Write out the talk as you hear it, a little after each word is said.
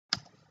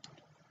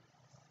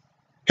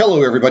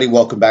Hello everybody,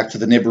 welcome back to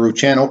the Nibiru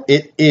channel.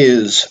 It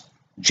is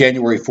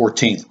January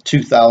 14th,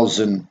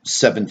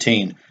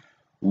 2017.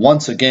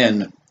 Once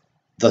again,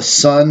 the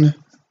sun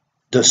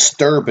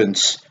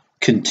disturbance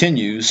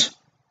continues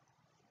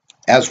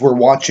as we're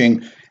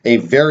watching a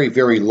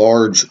very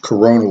large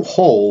coronal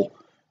hole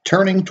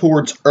turning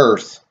towards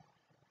Earth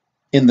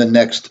in the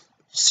next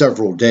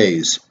several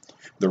days.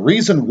 The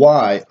reason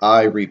why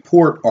I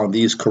report on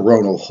these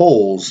coronal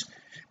holes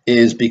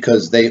is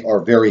because they are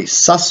very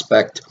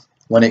suspect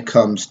when it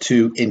comes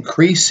to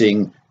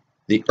increasing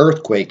the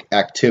earthquake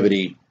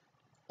activity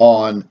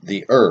on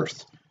the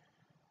Earth.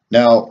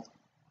 Now,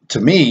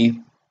 to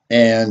me,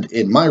 and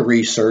in my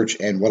research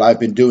and what I've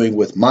been doing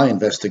with my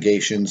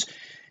investigations,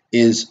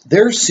 is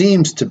there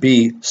seems to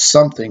be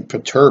something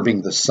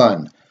perturbing the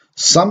sun.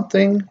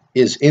 Something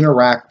is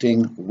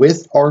interacting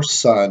with our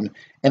sun,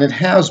 and it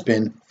has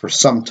been for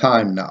some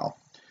time now.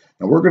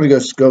 Now, we're going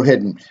to go ahead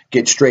and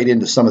get straight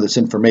into some of this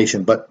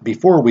information, but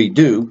before we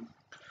do,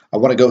 I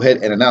want to go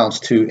ahead and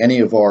announce to any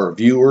of our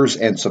viewers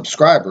and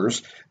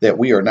subscribers that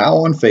we are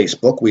now on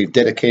Facebook. We've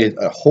dedicated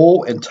a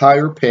whole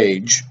entire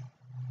page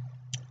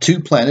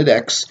to Planet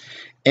X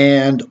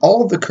and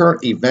all of the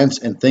current events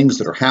and things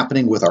that are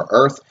happening with our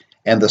Earth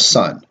and the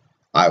Sun.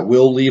 I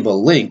will leave a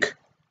link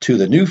to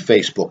the new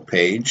Facebook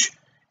page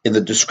in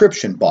the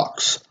description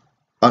box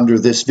under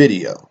this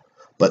video.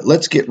 But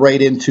let's get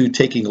right into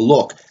taking a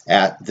look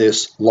at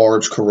this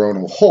large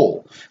coronal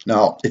hole.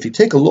 Now, if you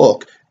take a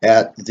look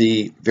at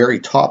the very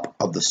top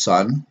of the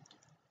sun,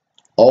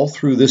 all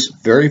through this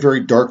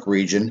very dark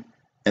region,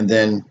 and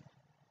then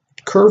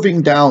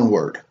curving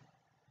downward,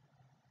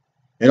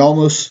 it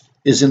almost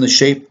is in the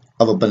shape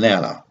of a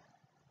banana,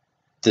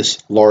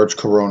 this large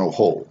coronal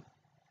hole.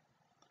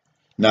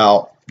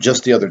 Now,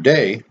 just the other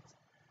day,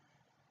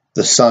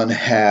 the sun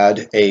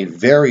had a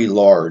very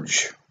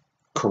large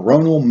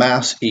coronal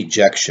mass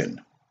ejection,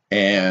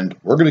 and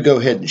we're going to go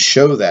ahead and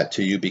show that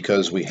to you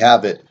because we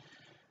have it,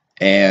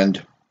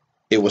 and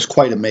it was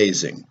quite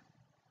amazing.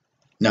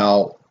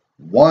 Now,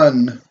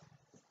 one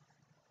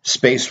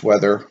space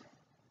weather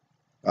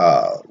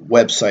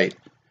website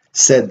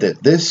said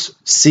that this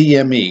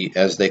CME,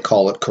 as they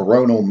call it,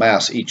 coronal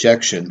mass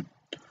ejection,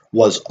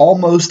 was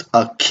almost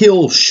a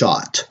kill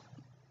shot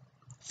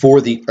for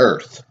the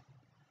Earth,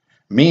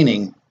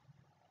 meaning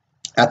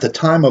at the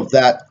time of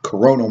that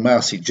coronal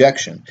mass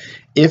ejection,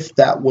 if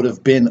that would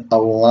have been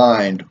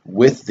aligned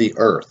with the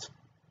Earth,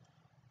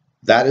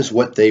 that is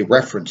what they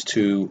reference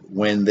to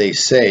when they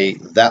say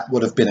that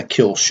would have been a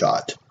kill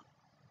shot.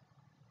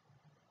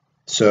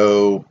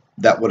 So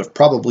that would have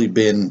probably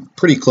been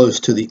pretty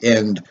close to the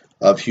end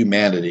of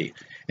humanity.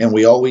 And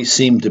we always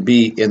seem to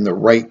be in the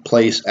right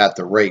place at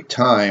the right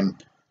time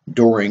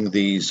during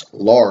these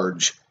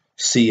large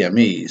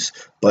CMEs.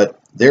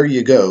 But there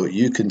you go.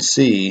 You can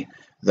see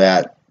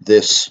that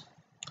this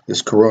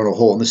coronal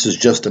hole, and this is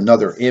just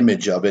another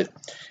image of it,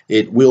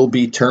 it will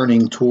be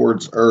turning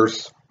towards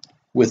Earth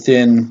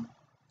within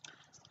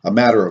a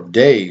matter of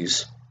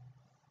days.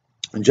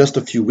 And just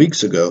a few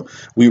weeks ago,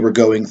 we were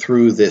going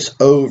through this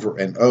over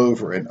and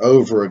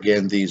over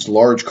again, these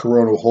large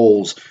coronal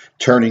holes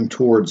turning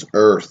towards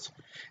Earth.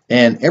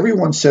 And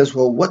everyone says,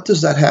 well, what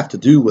does that have to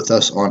do with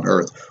us on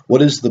Earth?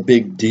 What is the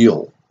big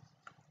deal?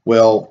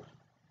 Well,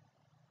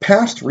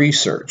 past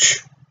research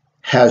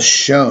has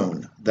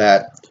shown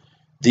that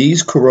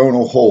these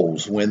coronal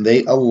holes, when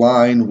they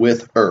align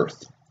with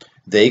Earth,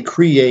 they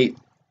create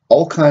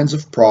all kinds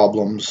of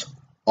problems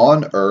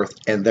on Earth,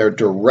 and they're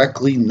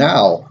directly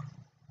now,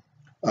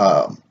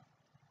 well,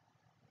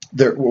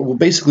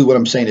 basically what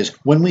I'm saying is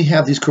when we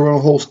have these coronal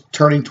holes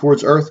turning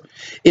towards Earth,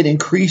 it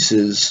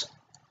increases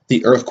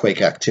the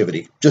earthquake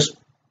activity, just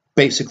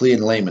basically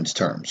in layman's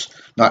terms.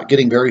 Not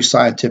getting very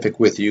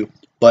scientific with you,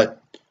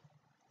 but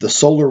the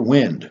solar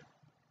wind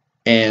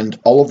and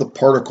all of the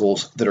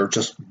particles that are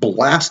just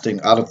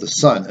blasting out of the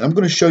sun. And I'm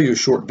going to show you a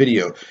short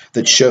video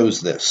that shows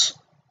this.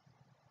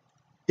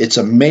 It's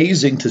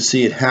amazing to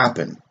see it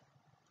happen.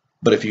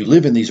 But if you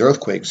live in these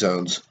earthquake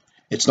zones,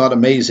 it's not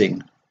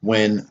amazing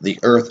when the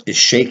earth is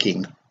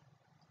shaking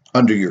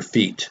under your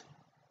feet.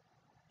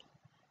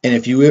 And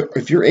if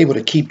you're able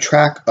to keep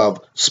track of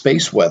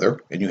space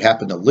weather and you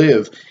happen to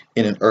live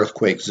in an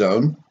earthquake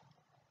zone,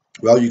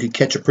 well, you can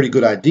catch a pretty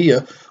good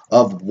idea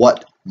of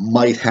what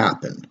might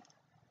happen.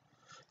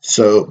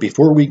 So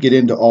before we get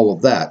into all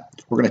of that,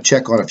 we're going to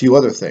check on a few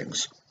other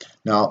things.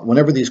 Now,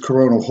 whenever these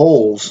coronal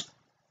holes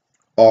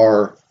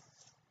are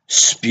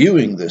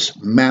spewing this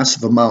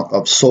massive amount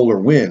of solar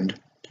wind,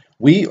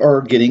 we are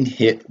getting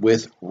hit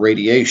with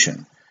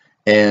radiation.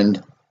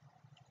 And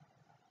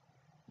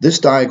this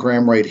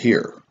diagram right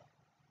here,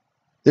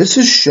 this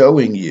is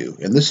showing you,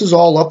 and this is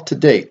all up to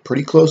date,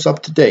 pretty close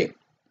up to date.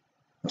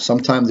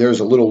 Sometimes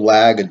there's a little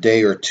lag, a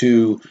day or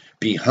two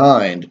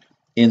behind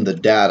in the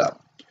data,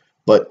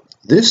 but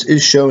this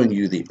is showing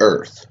you the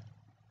Earth,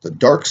 the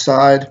dark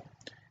side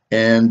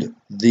and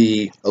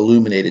the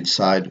illuminated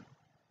side,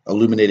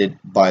 illuminated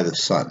by the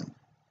sun.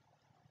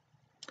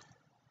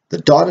 The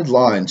dotted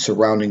line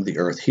surrounding the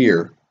Earth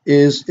here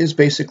is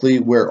basically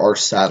where our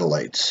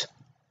satellites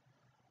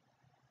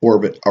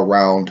orbit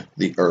around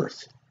the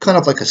Earth, kind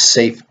of like a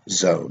safe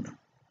zone.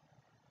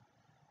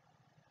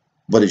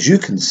 But as you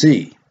can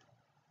see,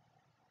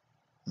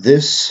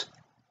 this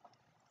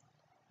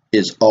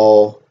is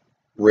all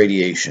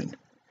radiation.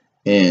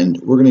 And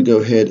we're going to go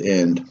ahead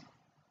and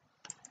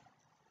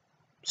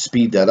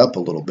speed that up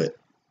a little bit.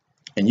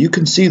 And you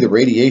can see the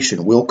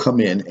radiation will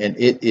come in, and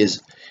it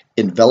is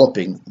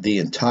enveloping the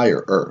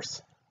entire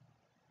Earth.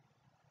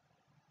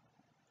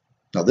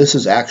 Now this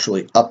is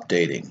actually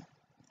updating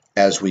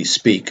as we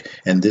speak,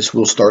 and this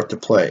will start to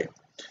play.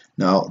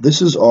 Now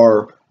this is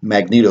our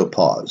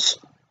magnetopause,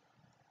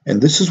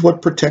 and this is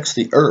what protects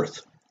the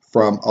Earth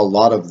from a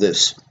lot of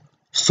this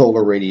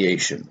solar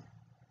radiation.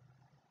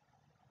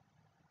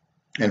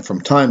 And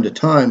from time to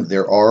time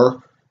there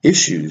are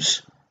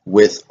issues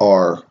with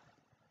our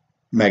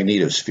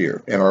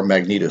magnetosphere and our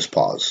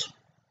magnetopause.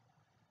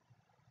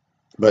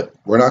 But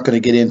we're not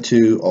going to get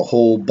into a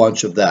whole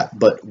bunch of that.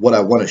 But what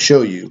I want to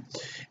show you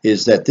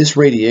is that this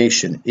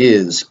radiation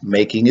is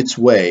making its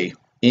way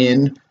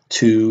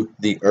into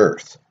the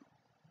Earth.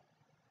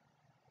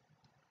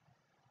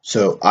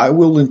 So I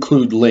will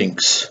include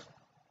links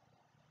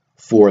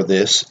for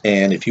this,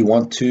 and if you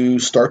want to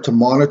start to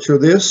monitor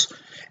this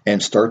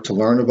and start to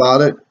learn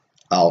about it,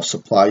 I'll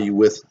supply you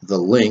with the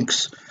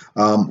links.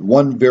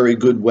 One very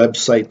good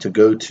website to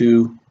go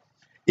to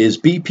is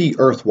BP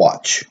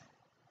Earthwatch.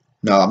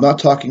 Now, I'm not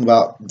talking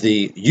about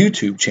the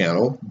YouTube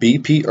channel.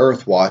 BP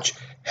Earthwatch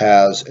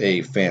has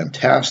a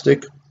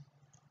fantastic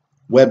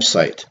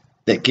website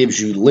that gives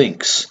you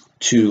links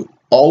to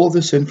all of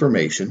this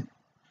information,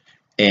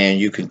 and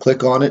you can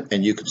click on it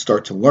and you can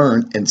start to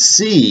learn and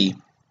see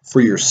for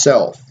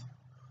yourself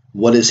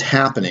what is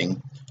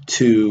happening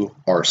to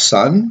our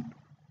sun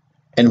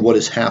and what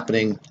is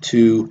happening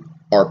to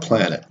our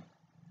planet.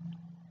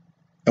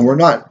 And we're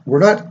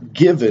not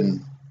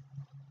given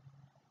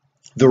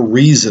the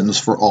reasons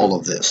for all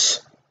of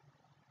this.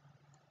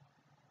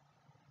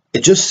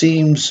 It just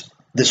seems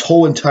this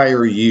whole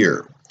entire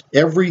year,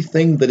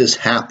 everything that has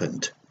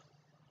happened,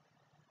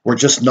 we're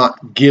just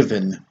not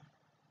given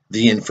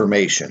the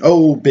information.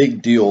 Oh,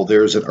 big deal,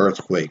 there's an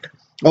earthquake.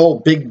 Oh,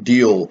 big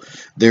deal,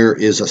 there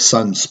is a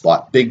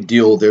sunspot. Big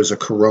deal, there's a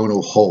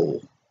coronal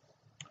hole.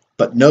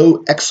 But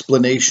no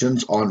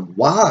explanations on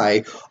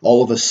why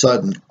all of a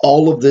sudden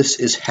all of this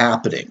is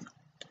happening.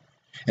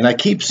 And I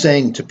keep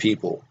saying to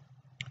people,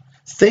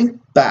 think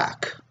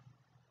back.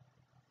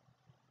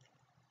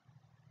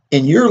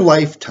 In your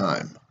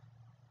lifetime,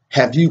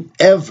 have you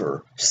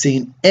ever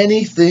seen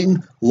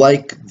anything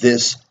like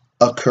this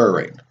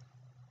occurring?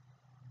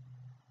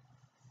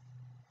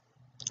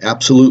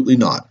 Absolutely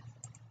not.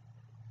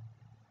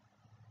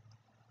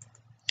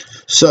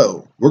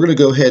 So we're going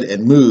to go ahead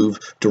and move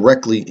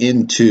directly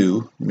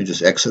into, let me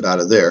just exit out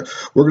of there.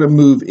 We're going to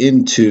move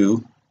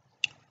into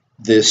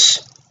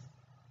this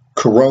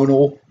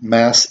coronal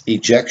mass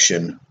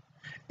ejection,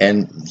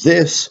 and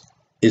this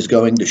is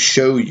going to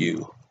show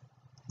you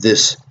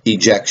this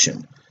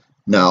ejection.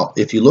 Now,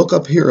 if you look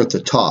up here at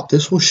the top,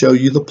 this will show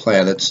you the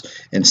planets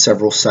and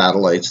several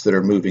satellites that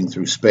are moving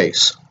through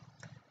space.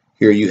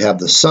 Here you have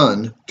the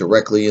sun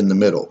directly in the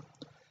middle.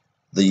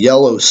 The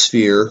yellow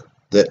sphere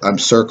that I'm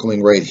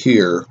circling right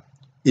here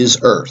is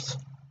Earth.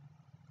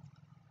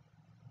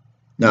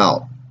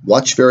 Now,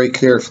 watch very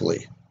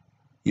carefully.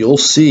 You'll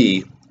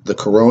see the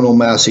coronal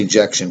mass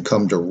ejection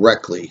come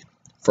directly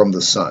from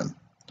the sun,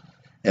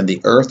 and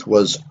the Earth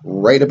was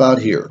right about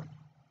here.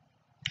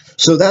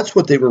 So that's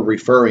what they were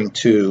referring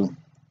to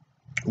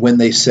when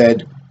they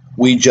said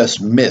we just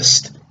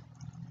missed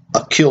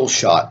a kill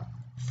shot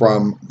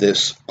from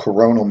this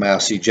coronal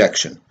mass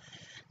ejection.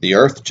 The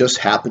Earth just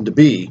happened to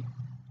be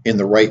in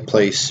the right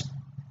place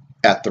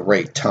at the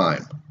right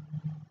time.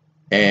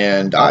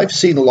 And I've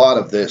seen a lot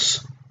of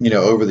this,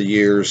 over the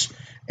years,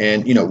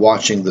 and,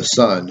 watching the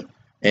sun.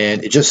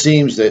 And it just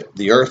seems that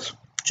the Earth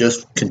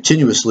just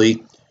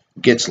continuously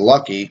gets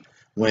lucky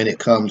when it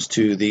comes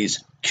to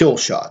these kill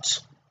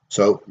shots.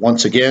 So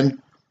once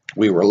again,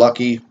 we were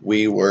lucky.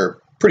 We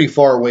were pretty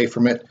far away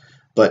from it,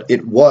 but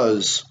it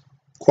was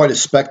quite a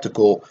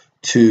spectacle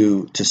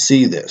to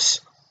see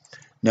this.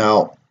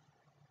 Now,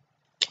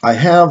 I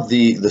have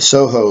the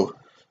SOHO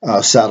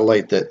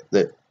satellite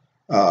that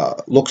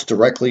looks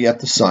directly at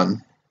the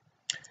sun,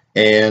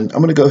 and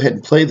I'm going to go ahead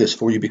and play this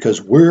for you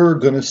because we're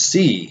going to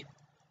see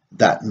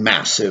that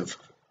massive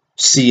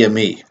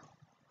CME,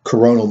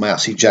 coronal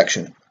mass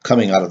ejection,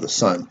 coming out of the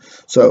sun.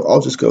 So I'll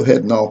just go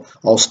ahead and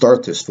I'll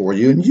start this for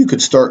you, and you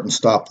could start and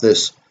stop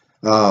this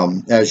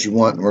as you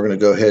want, and we're going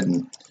to go ahead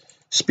and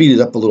speed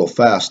it up a little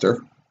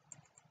faster.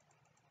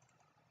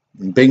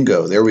 And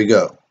bingo, there we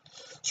go.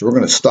 So we're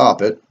going to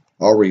stop it.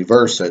 I'll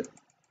reverse it.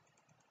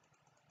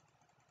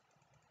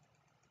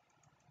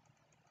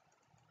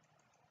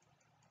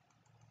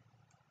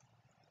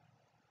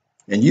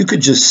 And you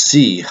could just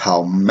see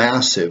how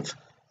massive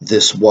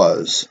this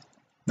was.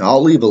 Now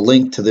I'll leave a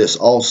link to this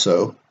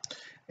also,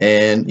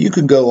 and you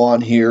can go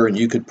on here and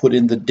you could put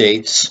in the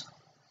dates,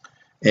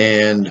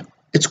 and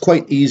it's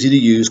quite easy to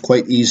use,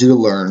 quite easy to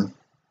learn,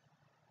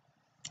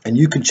 and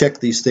you can check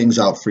these things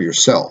out for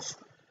yourself.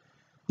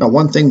 Now,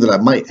 one thing that I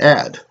might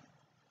add,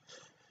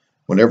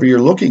 whenever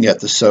you're looking at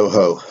the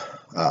SOHO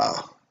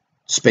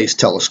space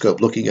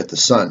telescope, looking at the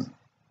sun,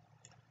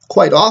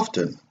 quite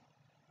often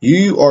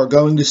you are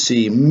going to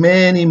see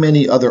many,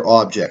 many other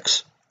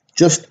objects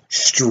just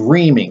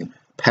streaming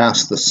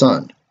past the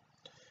sun.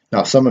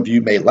 Now, some of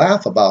you may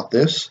laugh about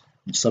this,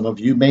 and some of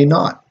you may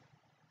not.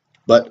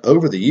 But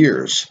over the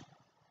years,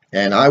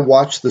 and I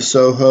watch the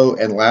SOHO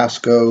and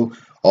LASCO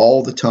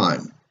all the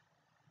time,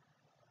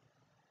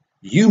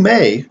 you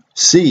may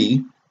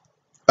see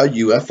a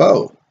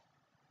UFO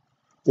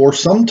or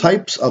some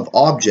types of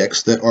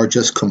objects that are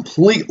just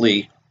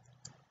completely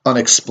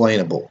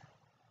unexplainable.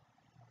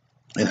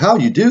 And how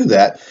you do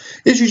that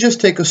is you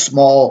just take a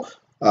small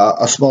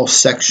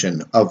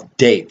section of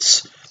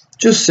dates.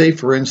 Just say,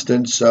 for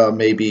instance,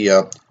 maybe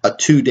a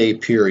 2-day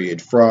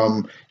period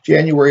from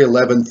January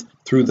 11th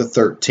through the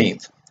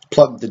 13th.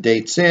 Plug the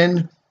dates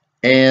in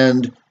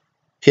and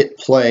hit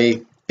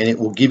play, and it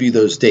will give you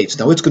those dates.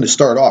 Now, it's going to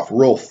start off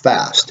real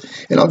fast,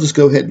 and I'll just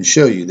go ahead and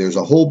show you. There's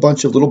a whole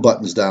bunch of little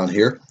buttons down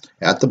here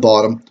at the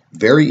bottom,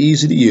 very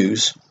easy to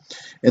use.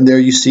 And there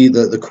you see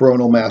the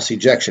coronal mass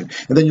ejection.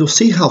 And then you'll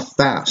see how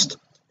fast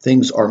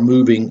things are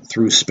moving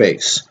through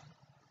space.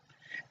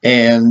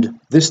 And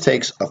this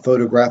takes a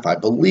photograph, I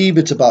believe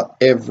it's about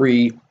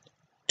every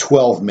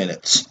 12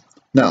 minutes.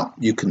 Now,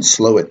 you can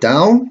slow it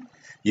down,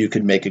 you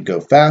can make it go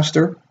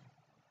faster.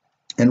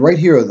 And right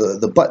here,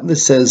 the button that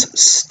says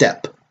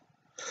step.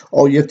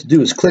 All you have to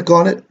do is click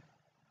on it,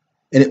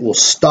 and it will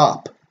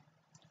stop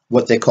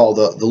what they call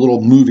the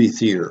little movie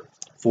theater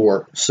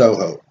for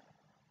SOHO.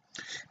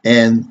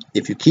 And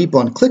if you keep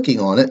on clicking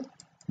on it,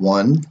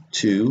 1,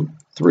 2,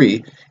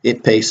 3,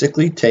 it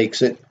basically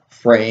takes it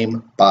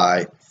frame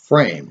by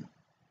frame.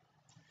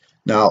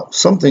 Now,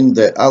 something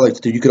that I like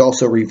to do, you could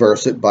also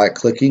reverse it by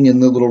clicking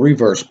in the little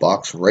reverse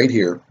box right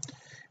here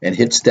and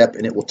hit step,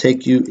 and it will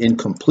take you in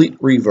complete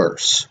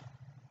reverse.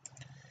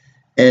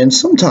 And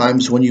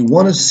sometimes when you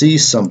want to see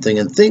something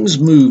and things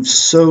move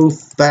so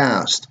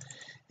fast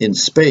in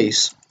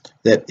space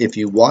that if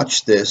you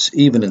watch this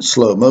even in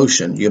slow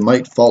motion, you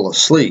might fall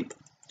asleep.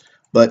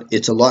 But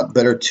it's a lot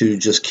better to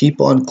just keep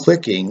on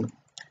clicking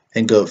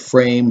and go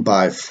frame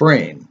by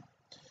frame.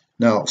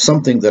 Now,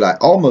 something that I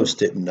almost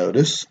didn't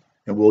notice,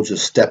 and we'll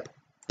just step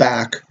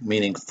back,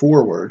 meaning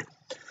forward,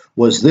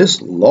 was this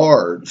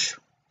large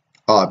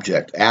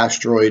object,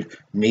 asteroid,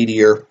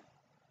 meteor,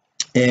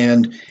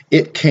 and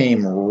it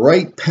came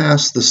right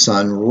past the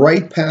sun,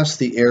 right past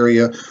the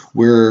area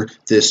where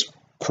this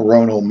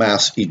coronal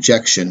mass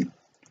ejection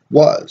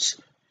was.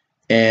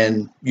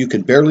 And you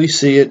could barely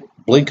see it,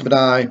 blink of an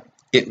eye,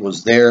 it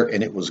was there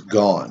and it was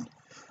gone.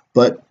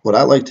 But what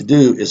I like to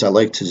do is I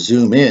like to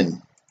zoom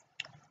in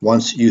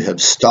once you have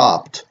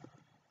stopped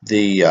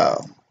the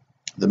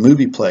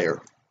movie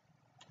player.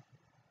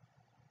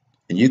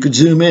 And you could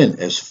zoom in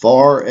as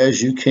far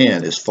as you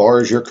can, as far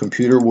as your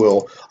computer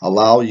will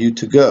allow you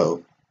to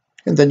go.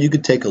 And then you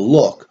could take a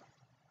look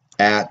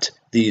at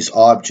these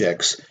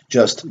objects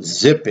just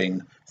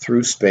zipping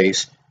through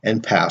space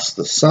and past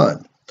the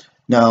sun.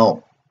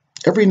 Now,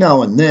 every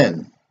now and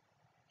then,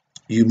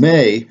 you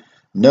may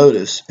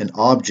notice an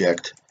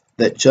object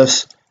that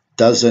just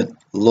doesn't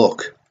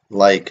look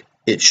like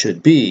it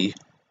should be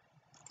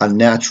a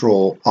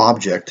natural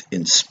object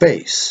in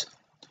space.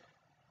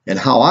 And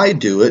how I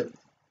do it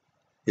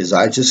is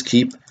I just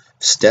keep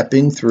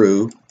stepping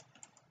through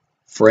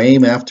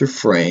frame after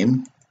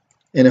frame,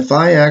 and if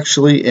I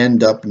actually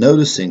end up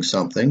noticing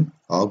something,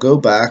 I'll go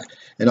back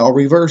and I'll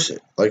reverse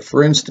it. Like,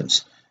 for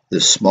instance,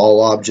 this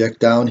small object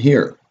down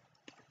here.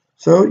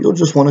 So you'll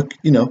just want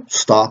to,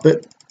 stop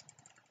it,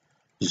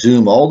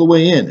 zoom all the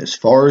way in as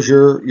far as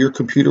your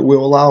computer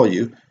will allow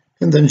you,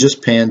 and then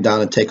just pan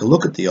down and take a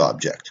look at the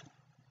object.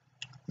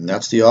 And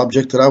that's the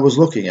object that I was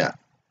looking at.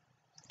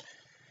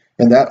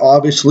 And that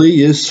obviously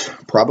is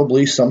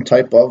probably some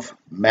type of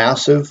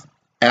massive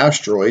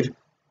asteroid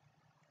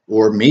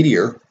or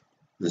meteor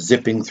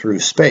zipping through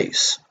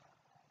space.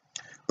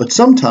 But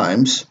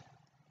sometimes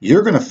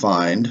you're going to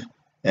find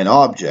an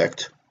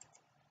object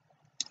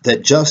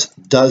that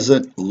just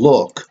doesn't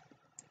look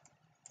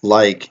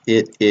like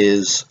it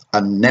is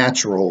a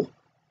natural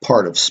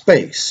part of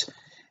space.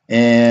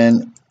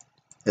 And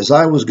as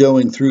I was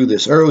going through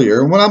this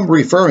earlier, what I'm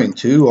referring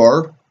to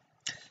are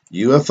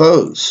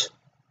UFOs.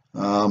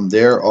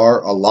 There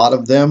are a lot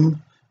of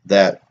them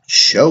that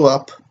show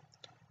up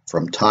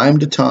from time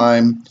to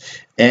time,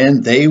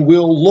 and they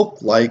will look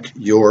like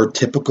your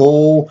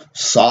typical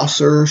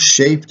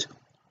saucer-shaped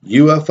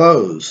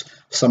UFOs.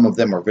 Some of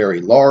them are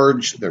very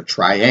large, they're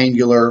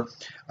triangular.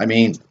 I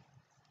mean,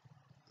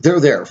 they're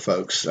there,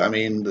 folks. I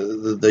mean,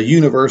 the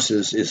universe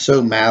is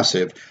so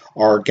massive.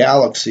 Our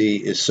galaxy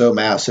is so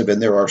massive,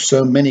 and there are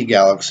so many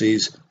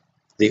galaxies.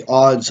 The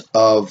odds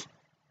of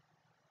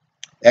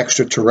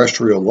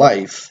extraterrestrial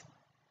life,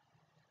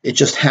 it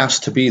just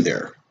has to be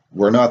there.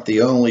 We're not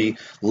the only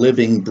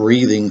living,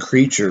 breathing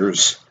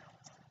creatures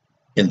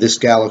in this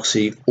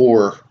galaxy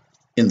or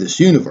in this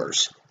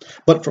universe.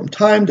 But from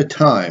time to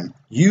time,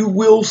 you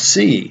will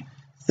see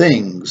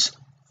things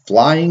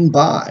flying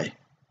by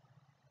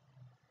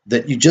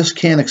that you just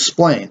can't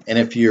explain. And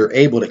if you're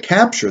able to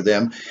capture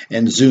them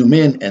and zoom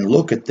in and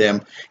look at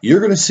them, you're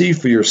going to see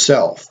for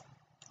yourself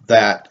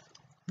that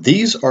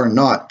these are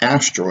not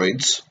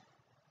asteroids,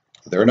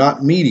 they're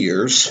not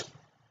meteors.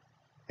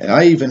 And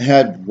I even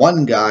had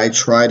one guy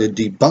try to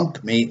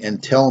debunk me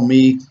and tell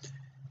me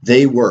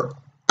they were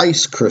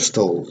ice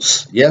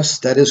crystals. Yes,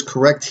 that is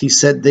correct. He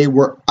said they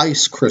were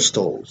ice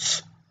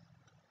crystals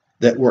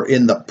that were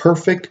in the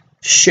perfect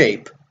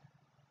shape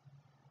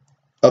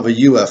of a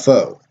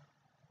UFO.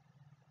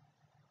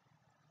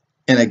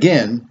 And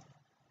again,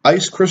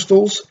 ice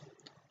crystals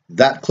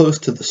that close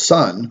to the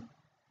sun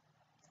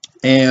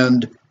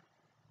and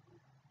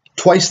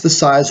twice the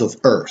size of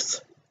Earth.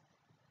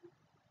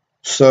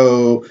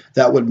 So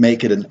that would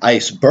make it an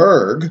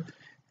iceberg.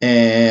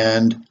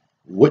 And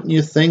wouldn't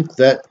you think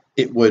that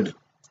it would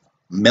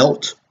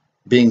melt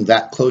being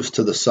that close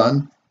to the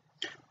sun?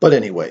 But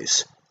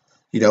anyways,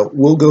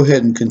 we'll go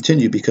ahead and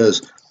continue,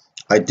 because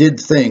I did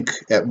think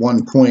at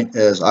one point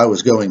as I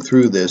was going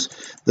through this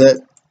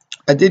that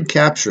I did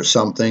capture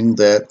something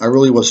that I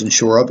really wasn't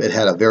sure of. It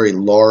had a very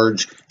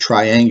large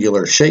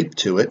triangular shape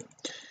to it.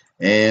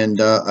 And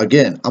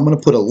again, I'm going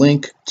to put a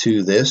link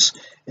to this.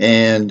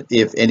 And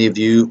if any of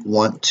you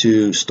want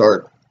to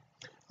start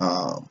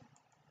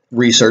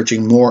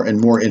researching more and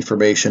more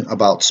information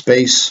about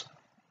space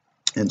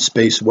and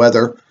space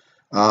weather,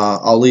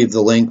 I'll leave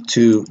the link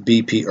to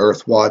BP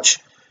Earthwatch.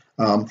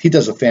 He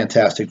does a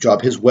fantastic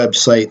job. His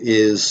website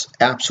is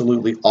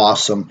absolutely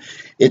awesome.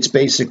 It's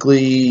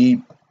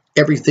basically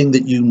everything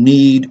that you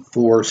need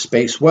for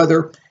space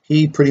weather.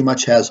 He pretty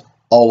much has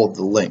all of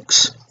the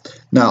links.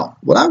 Now,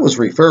 what I was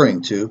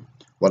referring to,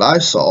 what I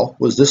saw,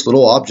 was this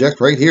little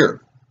object right here.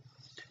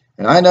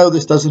 And I know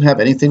this doesn't have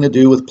anything to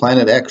do with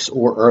Planet X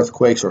or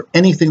earthquakes or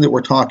anything that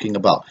we're talking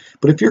about.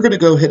 But if you're going to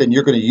go ahead and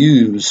you're going to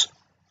use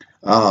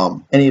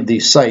any of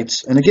these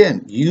sites, and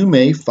again, you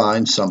may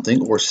find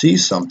something or see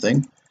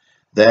something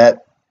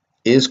that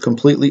is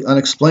completely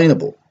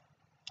unexplainable.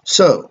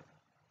 So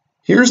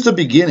here's the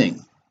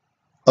beginning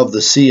of the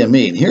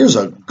CME. And here's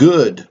a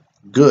good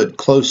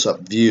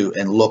close-up view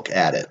and look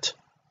at it.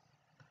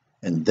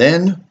 And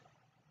then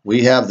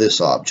we have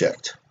this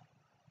object.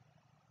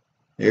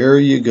 There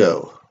you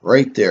go,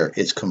 right there.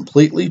 It's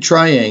completely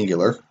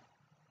triangular.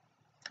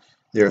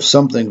 There's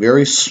something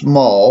very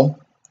small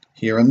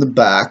here in the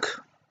back.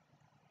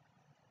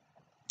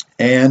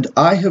 And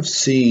I have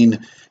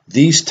seen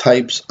these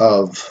types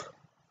of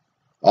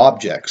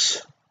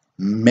objects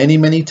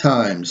many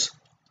times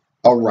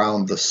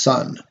around the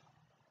sun.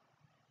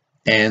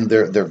 And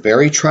they're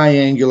very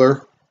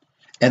triangular,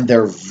 and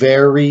they're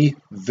very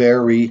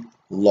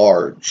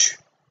large.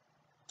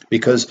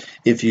 Because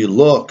if you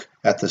look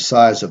at the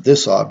size of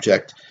this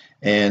object,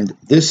 and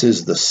this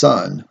is the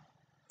sun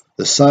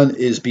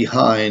is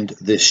behind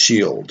this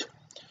shield.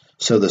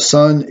 So the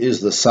sun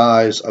is the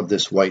size of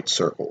this white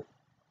circle.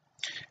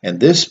 And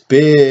this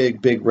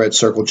big red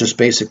circle just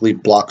basically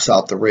blocks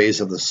out the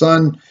rays of the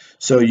sun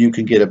so you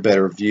can get a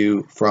better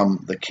view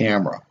from the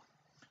camera.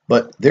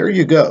 But there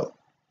you go.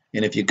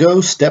 And if you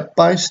go step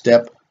by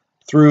step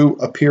through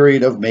a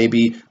period of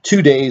maybe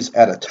 2 days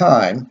at a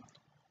time,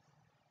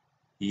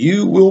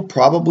 you will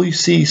probably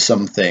see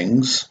some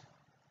things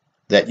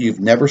that you've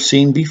never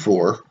seen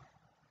before,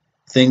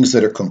 things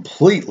that are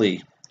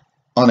completely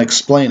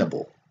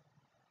unexplainable.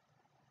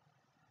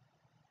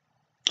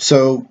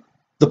 So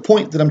the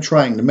point that I'm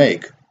trying to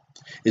make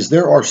is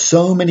there are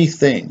so many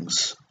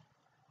things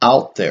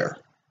out there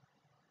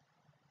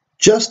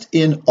just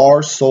in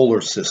our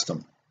solar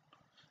system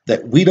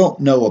that we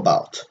don't know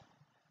about.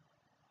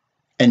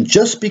 And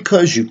just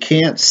because you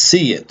can't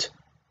see it,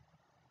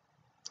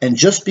 and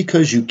just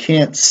because you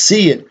can't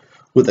see it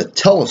with a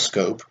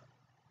telescope,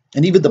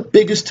 and even the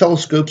biggest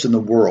telescopes in the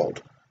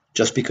world,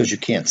 just because you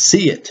can't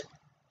see it,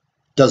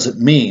 doesn't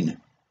mean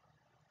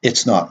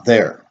it's not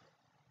there.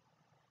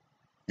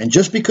 And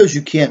just because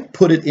you can't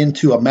put it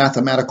into a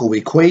mathematical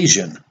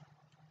equation,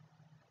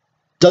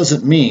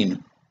 doesn't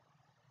mean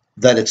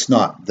that it's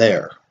not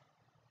there.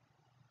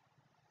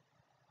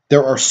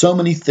 There are so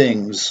many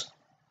things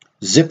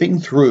zipping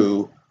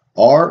through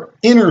our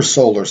inner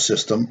solar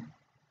system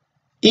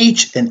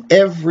each and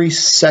every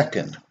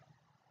second,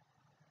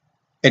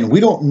 and we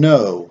don't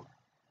know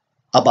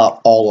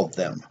about all of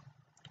them.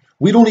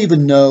 We don't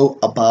even know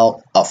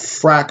about a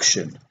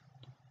fraction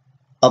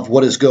of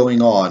what is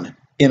going on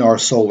in our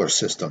solar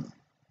system.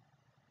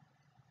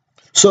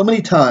 So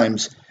many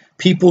times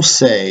people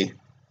say,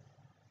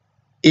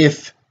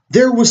 if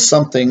there was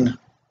something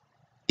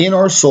in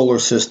our solar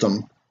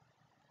system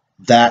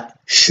that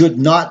should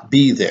not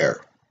be there,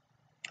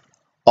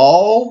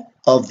 all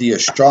of the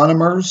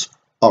astronomers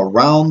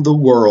around the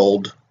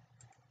world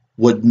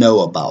would know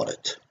about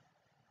it.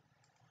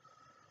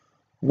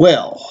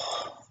 Well,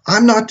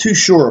 I'm not too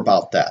sure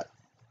about that,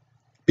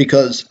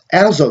 because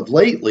as of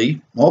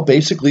lately, well,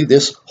 basically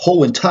this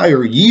whole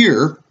entire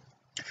year,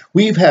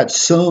 we've had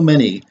so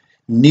many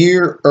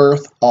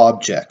near-Earth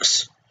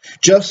objects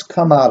just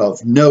come out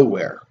of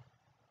nowhere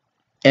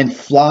and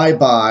fly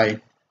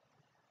by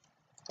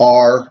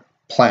our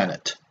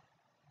planet.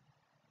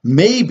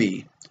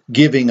 maybe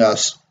giving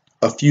us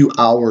a few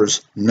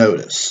hours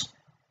notice.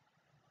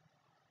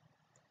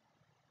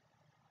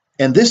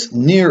 And this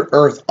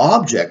near-Earth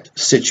object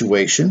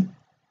situation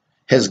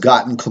has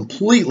gotten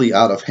completely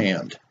out of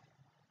hand.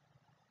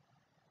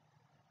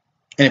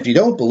 And if you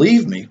don't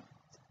believe me,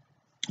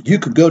 you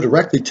could go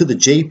directly to the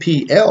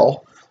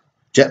JPL,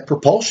 Jet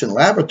Propulsion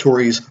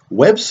Laboratories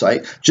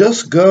website.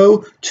 Just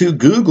go to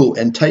Google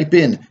and type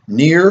in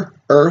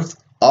near-Earth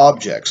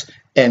objects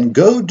and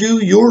go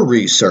do your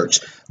research.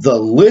 The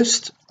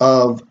list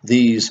of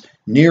these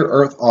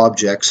near-Earth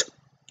objects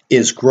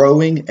is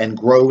growing and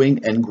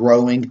growing and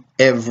growing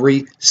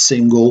every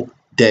single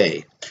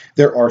day.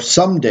 There are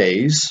some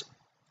days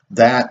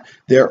that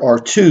there are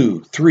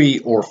 2, 3,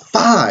 or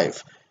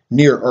 5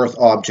 near-Earth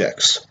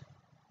objects.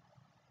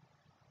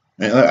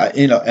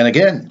 And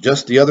again,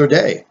 just the other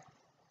day,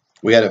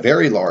 we had a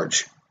very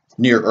large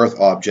near-Earth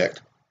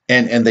object,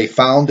 and they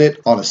found it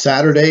on a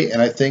Saturday,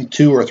 and I think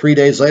 2 or 3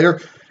 days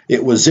later,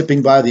 it was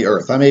zipping by the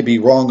Earth. I may be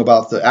wrong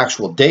about the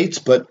actual dates,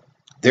 but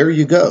there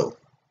you go.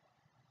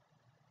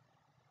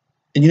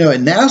 And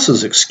and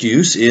NASA's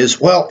excuse is,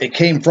 well, it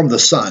came from the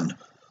sun.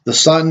 The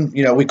sun,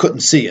 we couldn't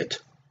see it.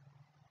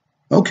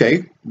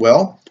 Okay,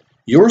 well,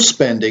 you're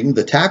spending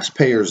the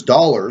taxpayers'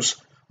 dollars,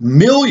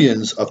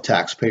 millions of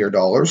taxpayer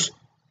dollars,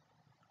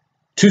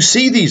 to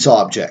see these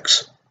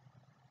objects.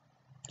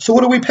 So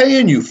what are we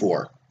paying you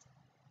for?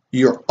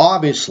 You're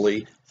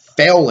obviously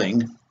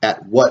failing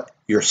at what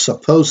you're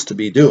supposed to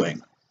be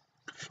doing.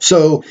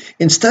 So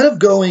instead of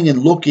going and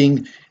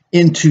looking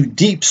into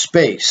deep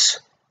space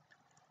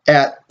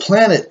at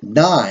Planet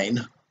 9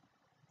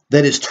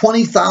 that is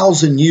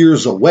 20,000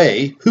 years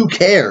away, who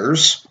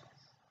cares?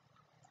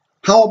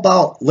 How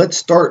about let's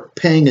start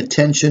paying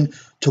attention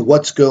to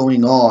what's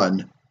going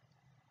on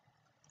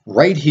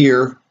right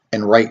here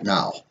and right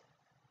now?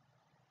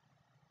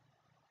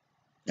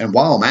 And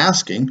while I'm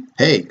asking,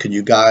 hey, can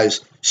you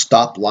guys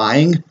stop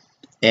lying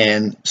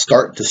and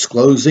start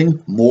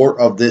disclosing more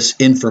of this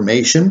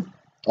information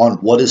on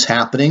what is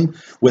happening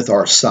with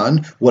our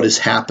sun, what is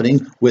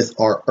happening with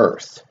our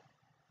Earth?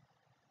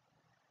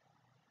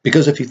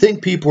 Because if you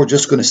think people are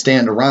just going to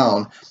stand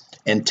around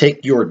and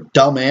take your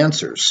dumb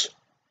answers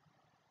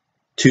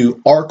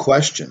to our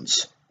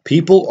questions,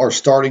 people are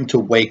starting to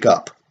wake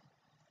up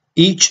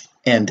each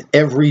and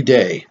every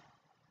day.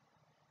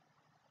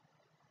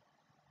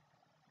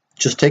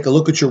 Just take a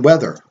look at your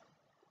weather.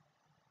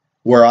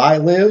 Where I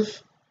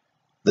live,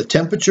 the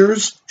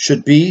temperatures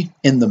should be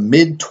in the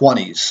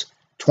mid-20s,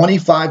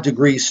 25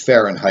 degrees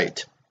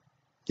Fahrenheit.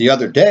 The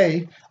other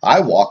day,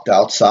 I walked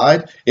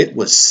outside, it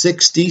was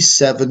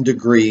 67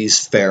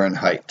 degrees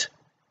Fahrenheit.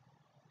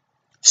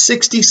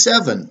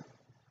 67.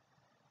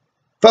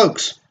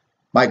 Folks,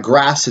 my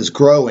grass is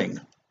growing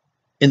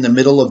in the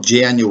middle of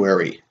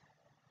January.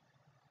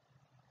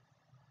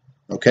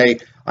 Okay,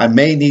 I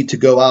may need to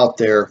go out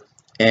there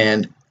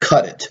and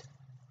cut it.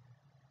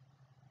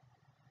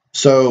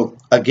 So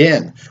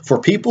again, for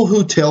people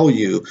who tell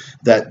you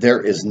that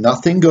there is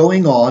nothing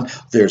going on,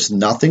 there's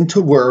nothing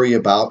to worry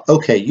about,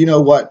 okay, you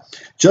know what?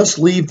 Just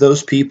leave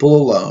those people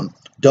alone.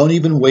 Don't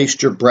even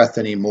waste your breath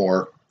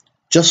anymore.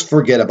 Just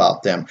forget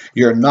about them.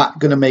 You're not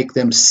going to make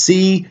them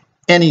see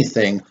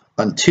anything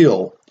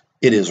until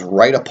it is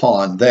right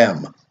upon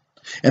them.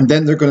 And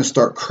then they're going to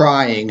start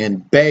crying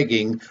and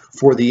begging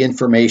for the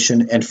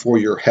information and for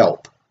your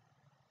help.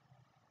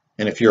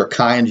 And if you're a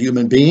kind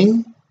human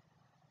being,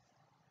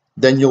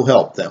 then you'll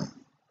help them.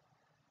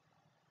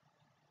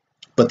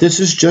 But this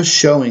is just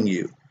showing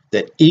you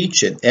that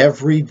each and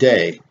every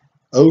day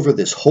over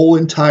this whole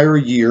entire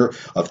year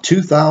of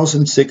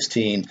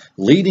 2016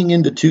 leading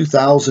into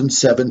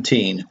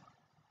 2017,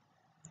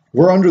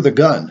 we're under the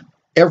gun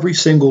every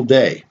single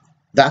day.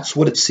 That's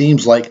what it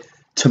seems like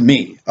to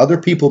me. Other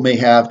people may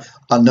have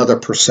another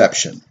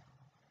perception.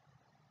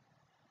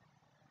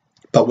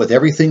 But with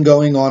everything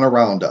going on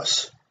around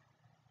us,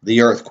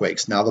 the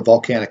earthquakes, now the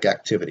volcanic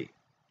activity,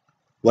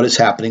 what is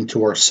happening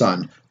to our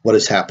sun, what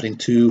is happening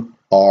to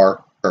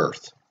our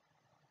Earth.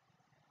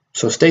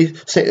 So stay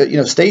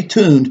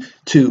tuned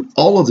to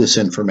all of this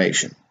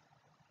information.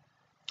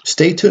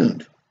 Stay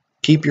tuned.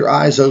 Keep your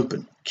eyes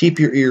open. Keep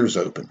your ears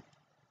open.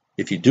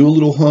 If you do a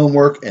little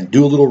homework and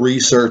do a little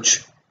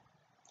research,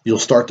 you'll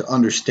start to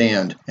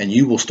understand and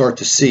you will start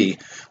to see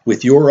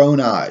with your own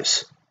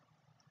eyes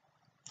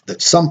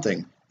that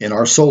something in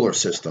our solar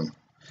system,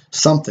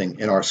 something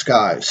in our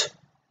skies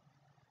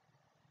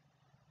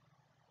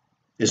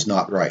is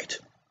not right.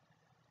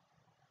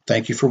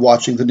 Thank you for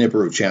watching the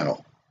Nibiru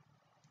channel.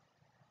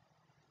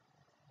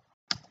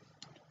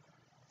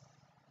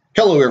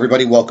 Hello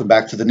everybody, welcome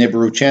back to the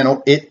Nibiru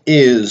channel. It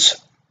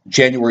is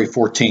January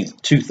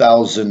 14th,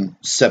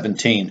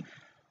 2017.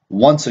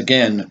 Once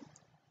again,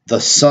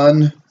 the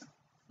sun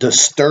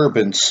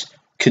disturbance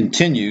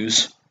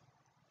continues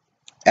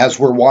as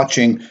we're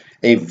watching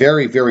a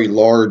very, very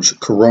large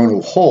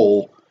coronal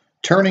hole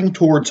turning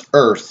towards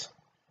Earth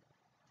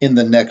in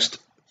the next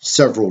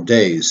several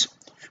days.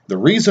 The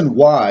reason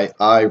why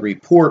I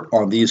report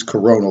on these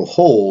coronal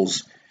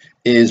holes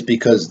is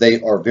because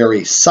they are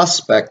very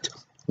suspect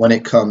when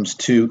it comes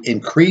to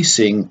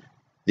increasing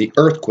the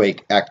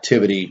earthquake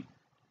activity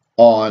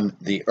on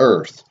the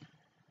Earth.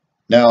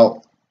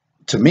 Now,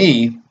 to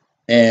me,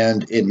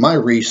 and in my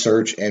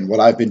research and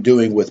what I've been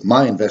doing with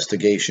my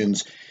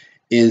investigations,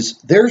 is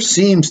there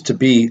seems to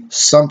be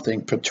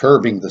something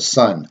perturbing the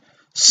sun.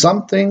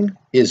 Something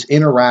is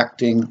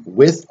interacting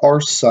with our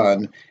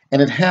sun,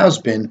 and it has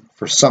been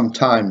for some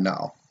time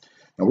now.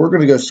 Now we're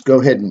going to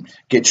go ahead and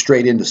get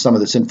straight into some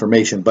of this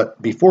information,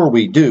 but before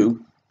we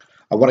do,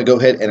 I want to go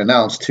ahead and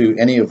announce to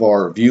any of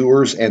our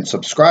viewers and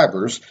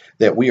subscribers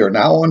that we are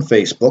now on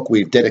Facebook.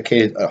 We've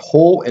dedicated a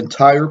whole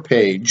entire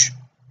page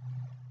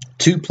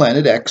to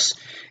Planet X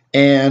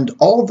and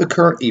all of the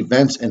current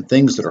events and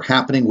things that are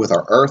happening with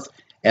our Earth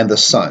and the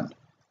sun.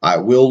 I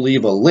will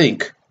leave a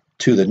link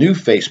to the new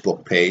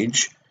Facebook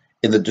page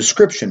in the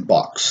description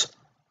box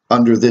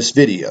under this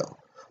video.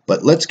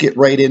 But let's get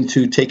right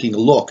into taking a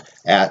look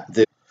at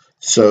this.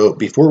 So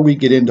before we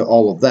get into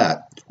all of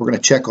that, we're going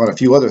to check on a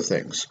few other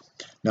things.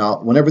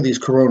 Now, whenever these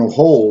coronal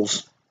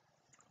holes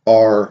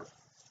are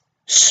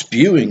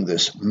spewing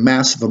this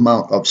massive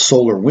amount of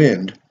solar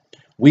wind,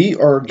 we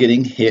are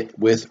getting hit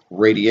with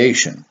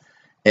radiation.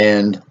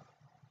 And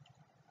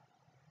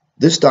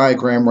this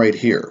diagram right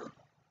here,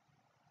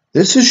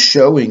 this is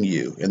showing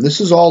you, and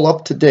this is all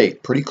up to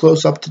date, pretty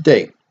close up to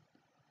date.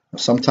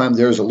 Sometimes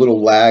there's a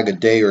little lag, a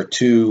day or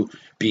two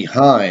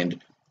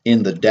behind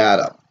in the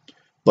data,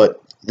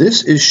 but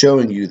this is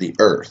showing you the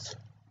Earth,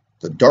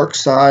 the dark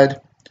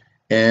side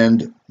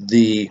and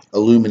the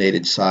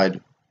illuminated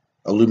side,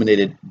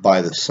 illuminated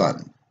by the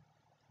sun.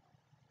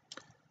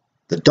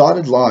 The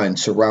dotted line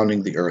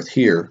surrounding the Earth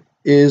here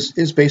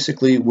is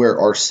basically where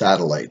our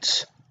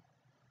satellites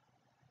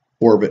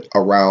orbit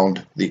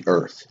around the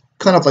Earth,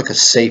 kind of like a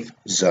safe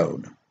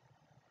zone.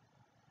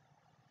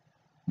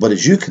 But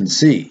as you can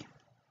see,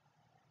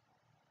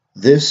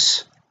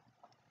 this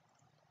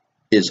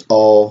is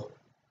all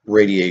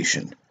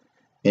radiation.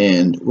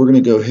 And we're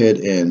going to go ahead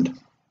and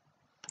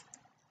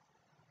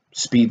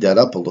speed that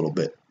up a little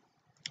bit.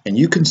 And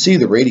you can see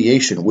the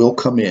radiation will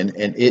come in,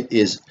 and it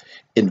is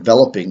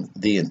enveloping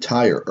the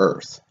entire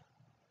Earth.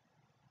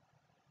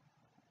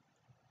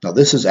 Now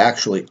this is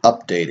actually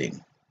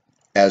updating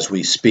as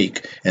we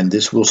speak, and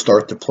this will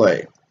start to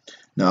play.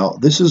 Now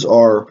this is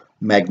our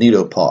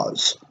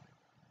magnetopause,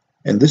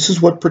 and this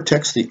is what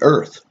protects the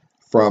Earth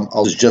from,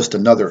 this is just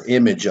another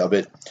image of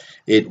it.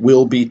 It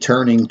will be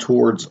turning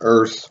towards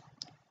Earth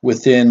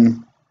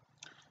within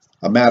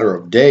a matter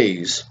of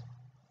days.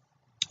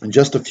 And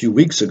just a few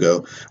weeks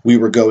ago, we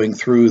were going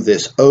through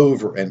this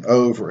over and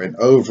over and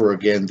over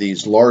again,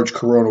 these large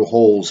coronal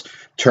holes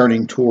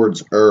turning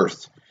towards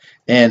Earth.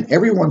 And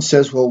everyone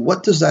says, well,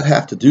 what does that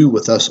have to do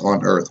with us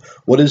on Earth?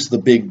 What is the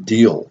big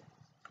deal?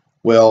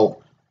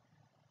 Well,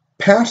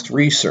 past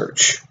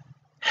research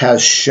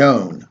has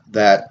shown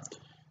that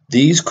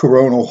these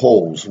coronal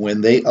holes,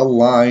 when they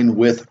align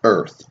with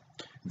Earth,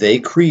 they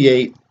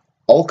create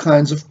all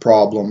kinds of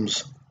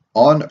problems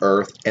on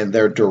Earth, and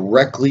they're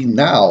directly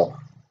now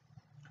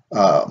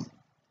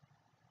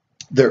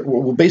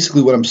well,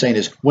 basically what I'm saying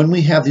is when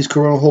we have these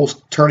coronal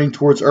holes turning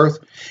towards Earth,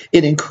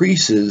 it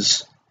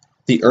increases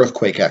the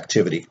earthquake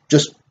activity,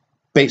 just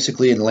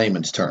basically in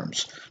layman's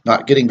terms.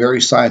 Not getting very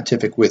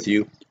scientific with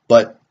you,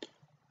 but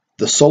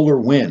the solar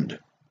wind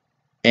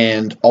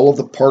and all of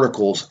the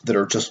particles that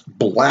are just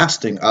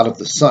blasting out of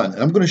the sun.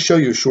 And I'm going to show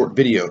you a short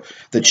video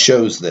that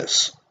shows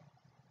this.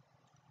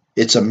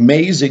 It's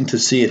amazing to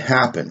see it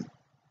happen,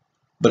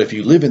 but if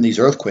you live in these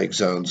earthquake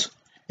zones,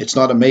 it's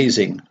not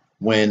amazing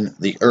when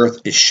the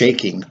Earth is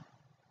shaking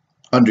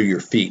under your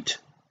feet.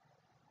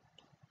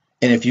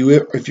 And if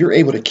you're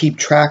able to keep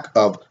track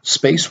of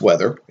space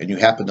weather and you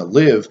happen to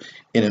live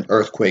in an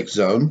earthquake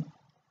zone,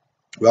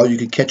 well, you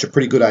can catch a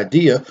pretty good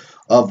idea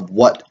of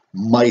what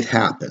might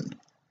happen.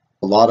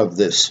 A lot of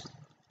this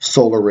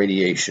solar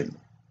radiation.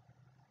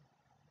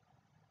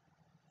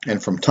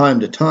 And from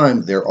time to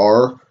time, there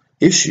are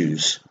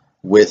issues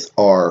with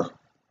our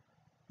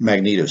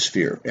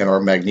magnetosphere and our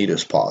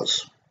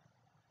magnetopause.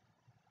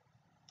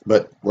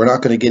 But we're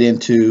not going to get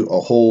into a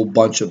whole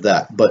bunch of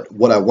that. But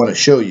what I want to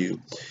show you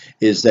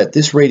is that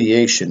this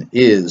radiation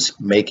is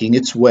making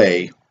its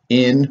way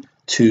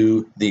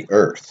into the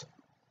Earth.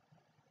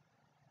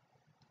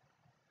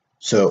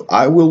 So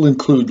I will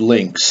include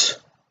links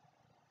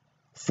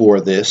for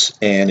this,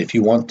 and if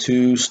you want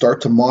to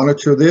start to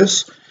monitor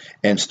this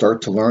and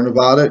start to learn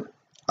about it,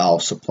 I'll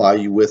supply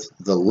you with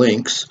the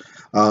links.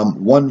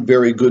 One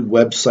very good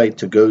website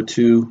to go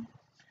to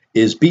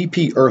is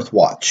BP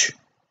Earthwatch.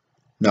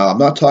 Now, I'm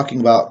not talking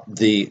about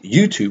the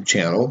YouTube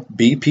channel.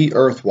 BP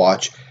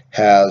Earthwatch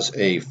has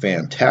a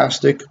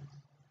fantastic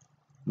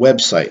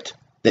website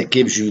that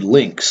gives you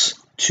links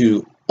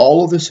to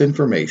all of this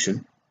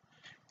information,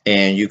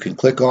 and you can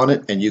click on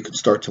it and you can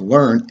start to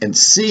learn and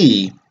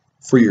see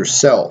for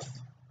yourself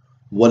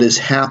what is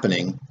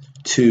happening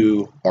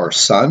to our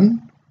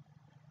sun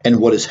and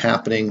what is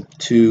happening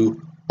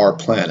to our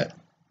planet.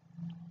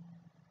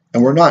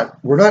 And we're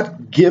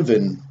not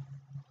given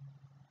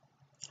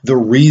the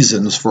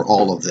reasons for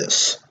all of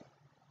this.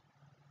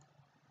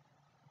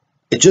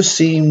 It just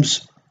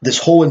seems this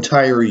whole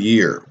entire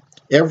year,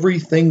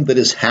 everything that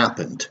has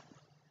happened,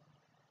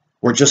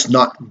 we're just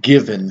not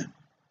given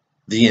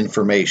the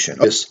information.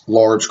 This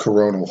large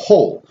coronal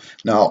hole.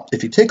 Now,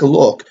 if you take a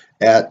look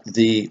at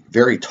the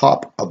very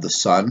top of the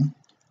sun,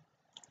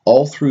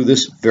 all through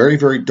this very,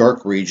 very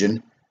dark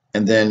region,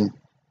 and then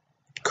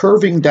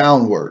curving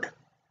downward,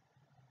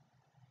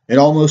 it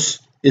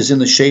almost is in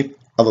the shape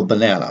of a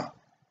banana,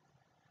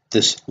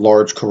 this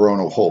large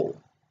coronal hole.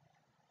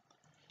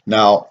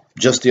 Now,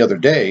 just the other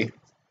day,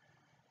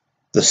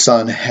 the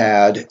sun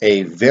had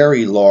a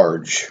very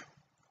large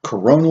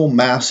coronal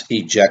mass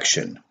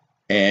ejection,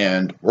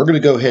 and we're going to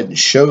go ahead and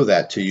show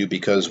that to you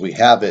because we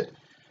have it,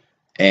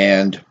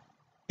 and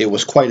it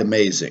was quite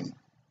amazing.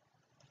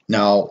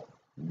 Now,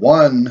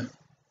 one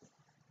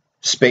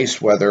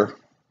space weather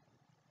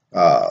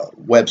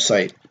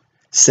website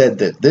said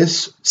that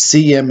this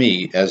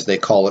CME, as they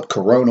call it,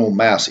 coronal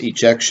mass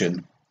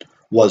ejection,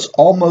 was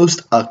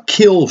almost a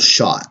kill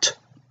shot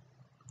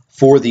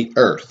for the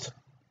Earth,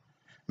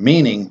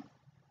 meaning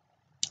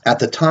at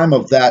the time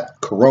of that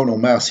coronal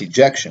mass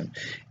ejection,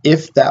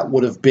 if that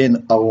would have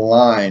been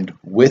aligned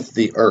with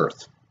the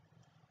Earth,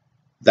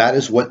 that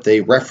is what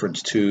they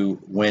reference to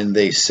when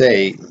they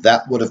say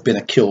that would have been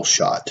a kill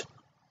shot.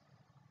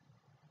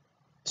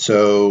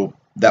 So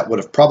that would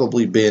have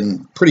probably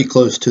been pretty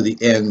close to the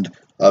end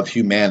of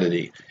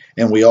humanity.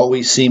 And we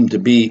always seem to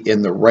be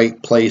in the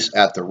right place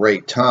at the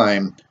right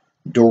time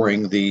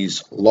during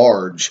these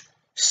large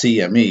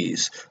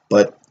CMEs.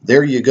 But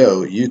there you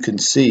go. You can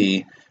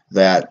see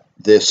that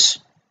this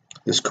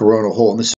coronal hole, and this